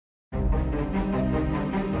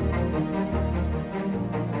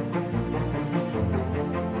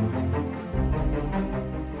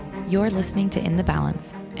You're listening to In the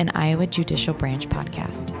Balance, an Iowa Judicial Branch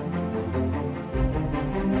podcast.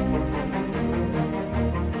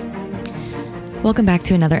 Welcome back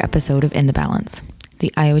to another episode of In the Balance,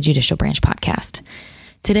 the Iowa Judicial Branch podcast.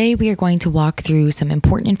 Today, we are going to walk through some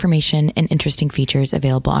important information and interesting features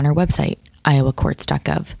available on our website,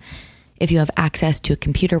 iowacourts.gov. If you have access to a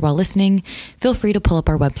computer while listening, feel free to pull up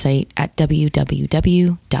our website at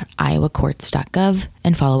www.iowacourts.gov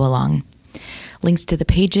and follow along. Links to the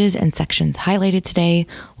pages and sections highlighted today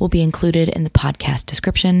will be included in the podcast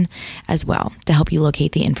description as well to help you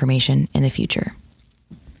locate the information in the future.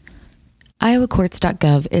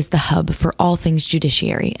 iowacourts.gov is the hub for all things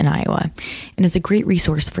judiciary in Iowa and is a great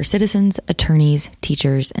resource for citizens, attorneys,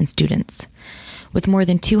 teachers, and students. With more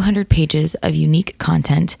than 200 pages of unique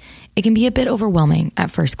content, it can be a bit overwhelming at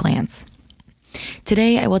first glance.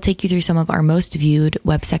 Today, I will take you through some of our most viewed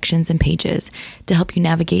web sections and pages to help you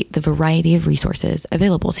navigate the variety of resources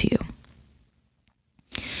available to you.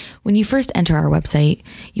 When you first enter our website,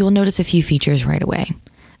 you will notice a few features right away.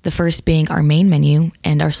 The first being our main menu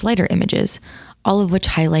and our slider images, all of which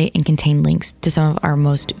highlight and contain links to some of our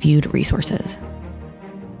most viewed resources.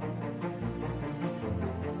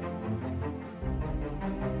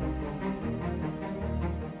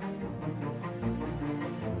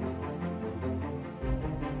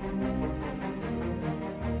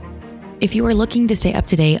 If you are looking to stay up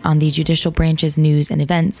to date on the judicial branch's news and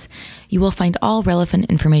events, you will find all relevant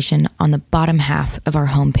information on the bottom half of our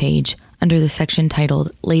homepage under the section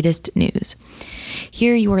titled Latest News.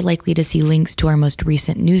 Here you are likely to see links to our most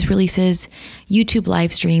recent news releases, YouTube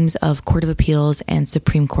live streams of Court of Appeals and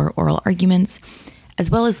Supreme Court oral arguments,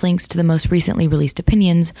 as well as links to the most recently released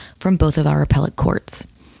opinions from both of our appellate courts.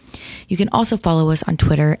 You can also follow us on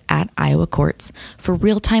Twitter at Iowa Courts for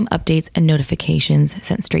real-time updates and notifications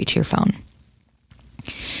sent straight to your phone.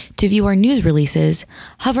 To view our news releases,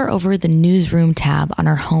 hover over the Newsroom tab on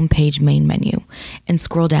our homepage main menu and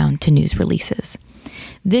scroll down to News Releases.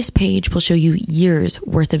 This page will show you years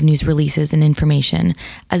worth of news releases and information,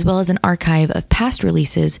 as well as an archive of past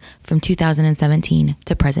releases from 2017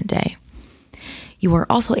 to present day. You are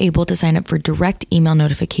also able to sign up for direct email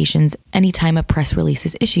notifications anytime a press release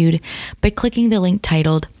is issued by clicking the link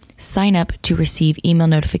titled Sign Up to Receive Email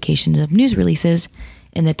Notifications of News Releases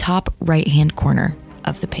in the top right-hand corner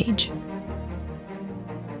of the page.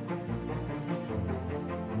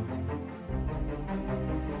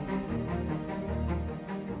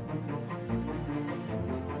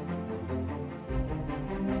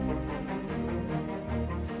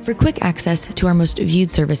 For quick access to our most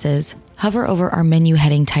viewed services, hover over our menu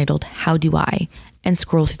heading titled How Do I and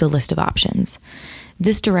scroll through the list of options.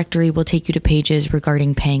 This directory will take you to pages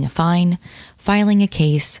regarding paying a fine, filing a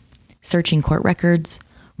case, searching court records,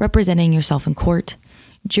 representing yourself in court,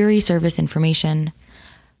 jury service information,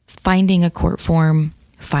 finding a court form,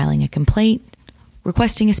 filing a complaint,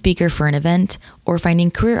 requesting a speaker for an event, or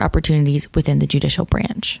finding career opportunities within the judicial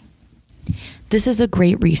branch. This is a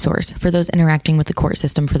great resource for those interacting with the court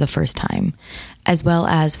system for the first time, as well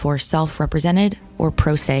as for self-represented or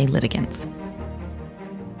pro se litigants.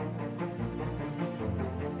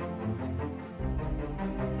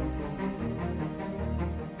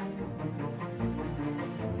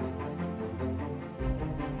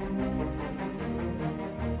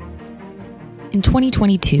 In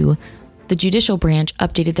 2022, the judicial branch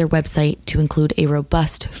updated their website to include a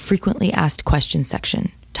robust frequently asked questions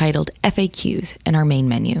section titled FAQs in our main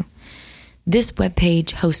menu. This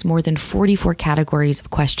webpage hosts more than 44 categories of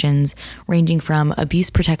questions ranging from abuse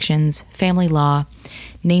protections, family law,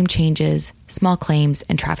 name changes, small claims,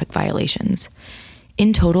 and traffic violations.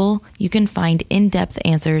 In total, you can find in-depth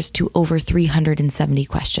answers to over 370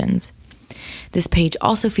 questions. This page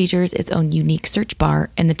also features its own unique search bar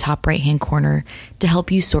in the top right-hand corner to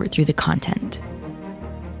help you sort through the content.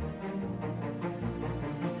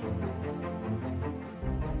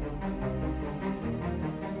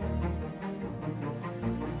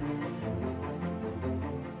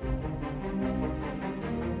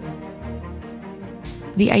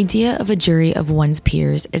 The idea of a jury of one's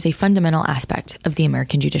peers is a fundamental aspect of the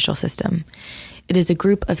American judicial system. It is a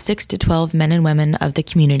group of 6 to 12 men and women of the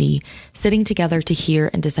community sitting together to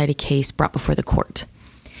hear and decide a case brought before the court.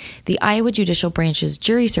 The Iowa Judicial Branch's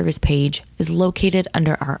jury service page is located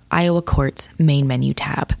under our Iowa Courts main menu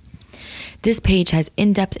tab. This page has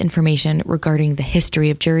in-depth information regarding the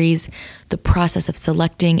history of juries, the process of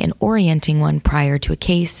selecting and orienting one prior to a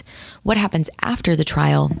case, what happens after the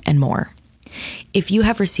trial, and more. If you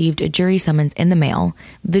have received a jury summons in the mail,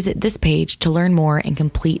 visit this page to learn more and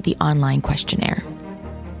complete the online questionnaire.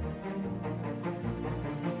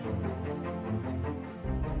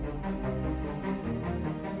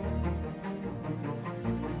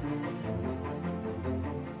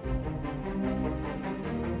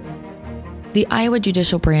 The Iowa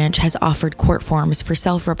Judicial Branch has offered court forms for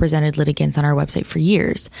self-represented litigants on our website for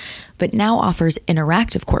years, but now offers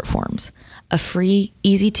interactive court forms, a free,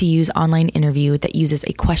 easy-to-use online interview that uses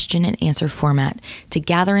a question and answer format to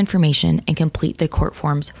gather information and complete the court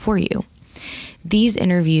forms for you. These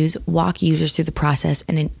interviews walk users through the process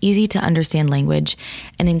in an easy-to-understand language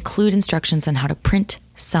and include instructions on how to print,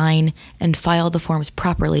 sign, and file the forms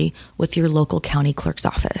properly with your local county clerk's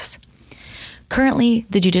office. Currently,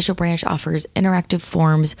 the Judicial Branch offers interactive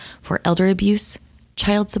forms for elder abuse,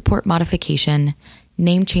 child support modification,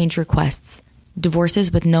 name change requests,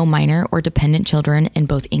 divorces with no minor or dependent children in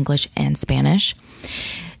both English and Spanish,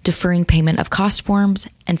 deferring payment of cost forms,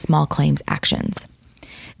 and small claims actions.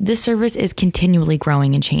 This service is continually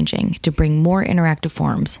growing and changing to bring more interactive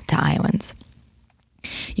forms to Iowans.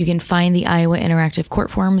 You can find the Iowa Interactive Court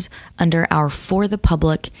Forms under our For the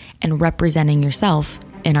Public and Representing Yourself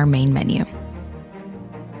in our main menu.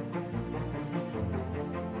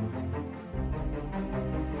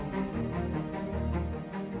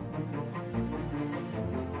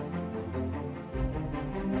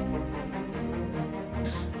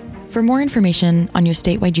 For more information on your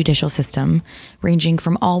statewide judicial system, ranging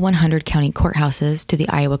from all 100 county courthouses to the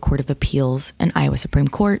Iowa Court of Appeals and Iowa Supreme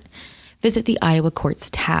Court, visit the Iowa Courts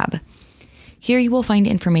tab. Here you will find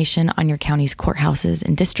information on your county's courthouses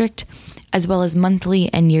and district, as well as monthly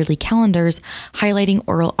and yearly calendars highlighting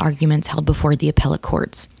oral arguments held before the appellate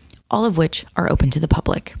courts, all of which are open to the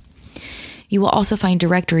public. You will also find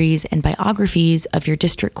directories and biographies of your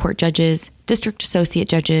district court judges, district associate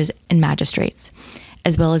judges, and magistrates,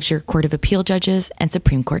 as well as your Court of Appeal judges and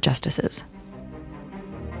Supreme Court justices.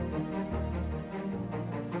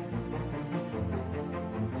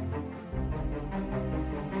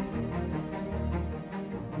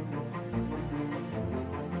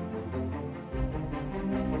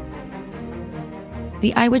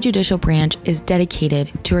 The Iowa Judicial Branch is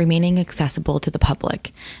dedicated to remaining accessible to the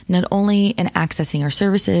public, not only in accessing our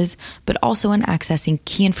services, but also in accessing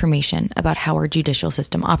key information about how our judicial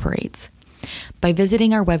system operates. By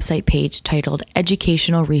visiting our website page titled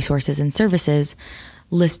Educational Resources and Services,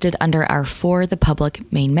 listed under our For the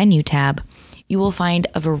Public main menu tab, you will find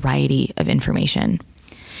a variety of information.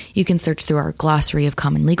 You can search through our glossary of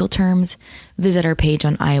common legal terms, visit our page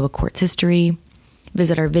on Iowa courts history,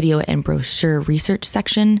 visit our video and brochure research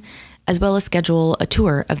section, as well as schedule a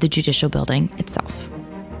tour of the judicial building itself.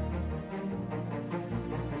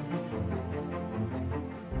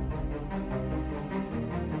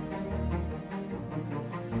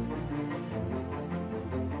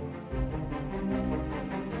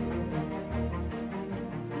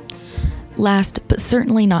 Last, but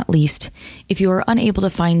certainly not least, if you are unable to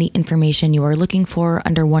find the information you are looking for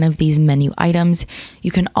under one of these menu items, you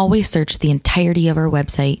can always search the entirety of our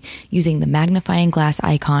website using the magnifying glass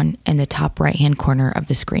icon in the top right-hand corner of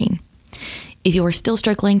the screen. If you are still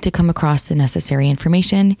struggling to come across the necessary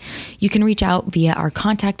information, you can reach out via our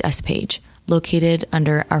Contact Us page, located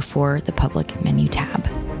under our For the Public menu tab.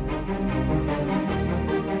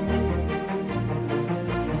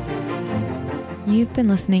 You've been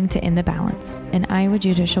listening to In the Balance, an Iowa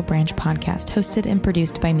Judicial Branch podcast hosted and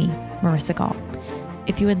produced by me, Marissa Gall.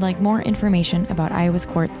 If you would like more information about Iowa's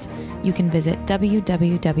courts, you can visit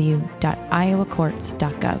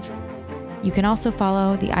www.iowacourts.gov. You can also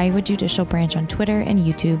follow the Iowa Judicial Branch on Twitter and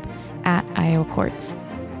YouTube at Iowa Courts.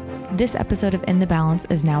 This episode of In the Balance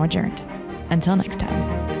is now adjourned. Until next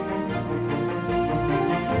time.